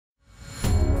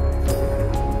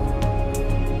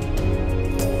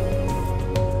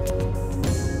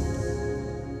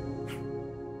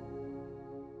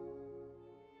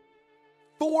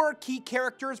4 key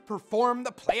characters perform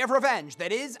the play of revenge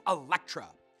that is Electra.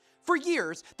 For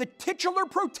years, the titular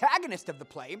protagonist of the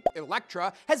play,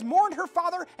 Electra, has mourned her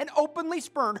father and openly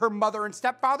spurned her mother and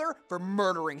stepfather for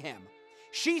murdering him.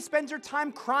 She spends her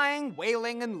time crying,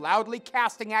 wailing, and loudly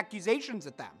casting accusations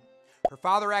at them. Her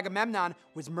father Agamemnon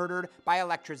was murdered by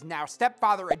Electra's now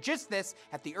stepfather Aegisthus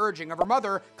at the urging of her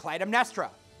mother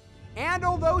Clytemnestra. And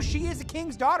although she is a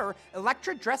king's daughter,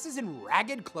 Electra dresses in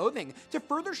ragged clothing to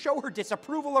further show her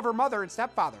disapproval of her mother and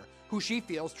stepfather, who she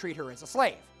feels treat her as a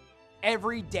slave.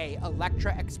 Every day,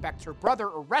 Electra expects her brother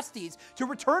Orestes to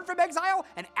return from exile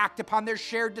and act upon their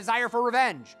shared desire for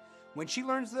revenge. When she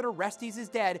learns that Orestes is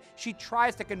dead, she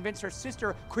tries to convince her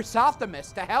sister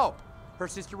Chrysosthemis to help. Her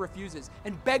sister refuses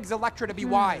and begs Electra to be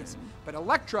wise. But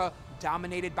Electra,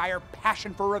 dominated by her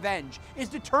passion for revenge, is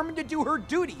determined to do her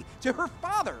duty to her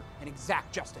father and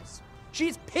exact justice. She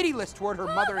is pitiless toward her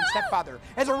mother and stepfather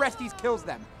as Orestes kills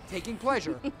them, taking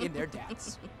pleasure in their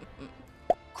deaths.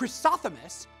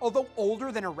 Chrysosthemis, although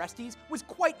older than Orestes, was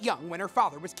quite young when her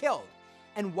father was killed.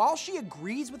 And while she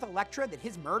agrees with Electra that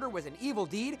his murder was an evil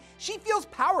deed, she feels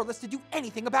powerless to do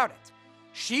anything about it.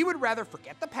 She would rather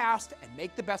forget the past and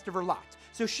make the best of her lot,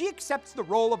 so she accepts the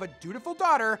role of a dutiful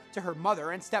daughter to her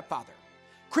mother and stepfather.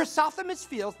 Chrysosthemis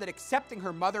feels that accepting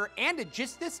her mother and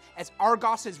Aegisthus as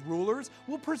Argos' rulers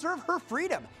will preserve her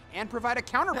freedom and provide a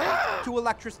counterpoint to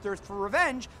Electra's thirst for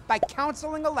revenge by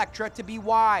counseling Electra to be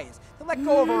wise, to let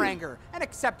go of her anger, and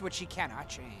accept what she cannot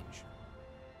change.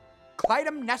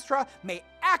 Clytemnestra may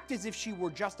act as if she were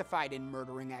justified in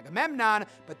murdering Agamemnon,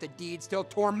 but the deed still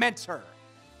torments her.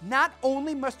 Not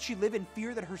only must she live in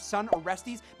fear that her son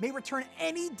Orestes may return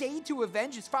any day to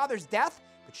avenge his father's death,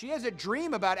 but she has a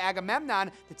dream about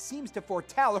Agamemnon that seems to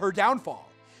foretell her downfall.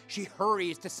 She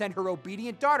hurries to send her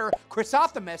obedient daughter,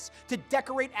 Chrysosthemis, to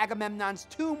decorate Agamemnon's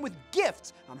tomb with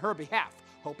gifts on her behalf,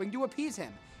 hoping to appease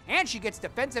him. And she gets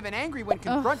defensive and angry when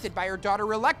confronted by her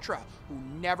daughter Electra, who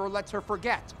never lets her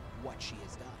forget what she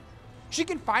has done. She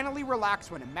can finally relax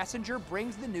when a messenger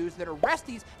brings the news that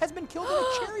Orestes has been killed in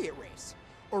a chariot race.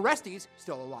 Orestes,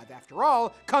 still alive after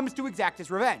all, comes to exact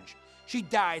his revenge. She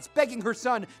dies begging her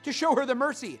son to show her the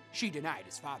mercy she denied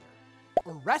his father.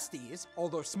 Orestes,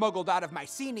 although smuggled out of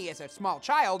Mycenae as a small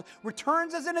child,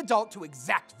 returns as an adult to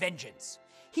exact vengeance.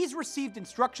 He's received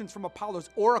instructions from Apollo's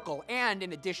oracle and,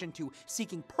 in addition to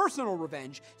seeking personal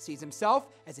revenge, sees himself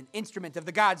as an instrument of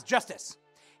the gods' justice.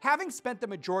 Having spent the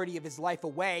majority of his life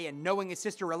away and knowing his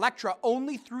sister Electra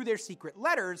only through their secret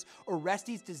letters,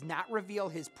 Orestes does not reveal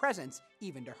his presence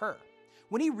even to her.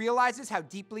 When he realizes how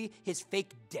deeply his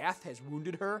fake death has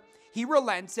wounded her, he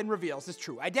relents and reveals his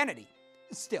true identity.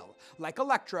 Still, like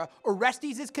Electra,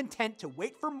 Orestes is content to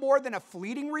wait for more than a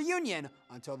fleeting reunion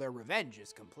until their revenge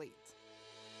is complete.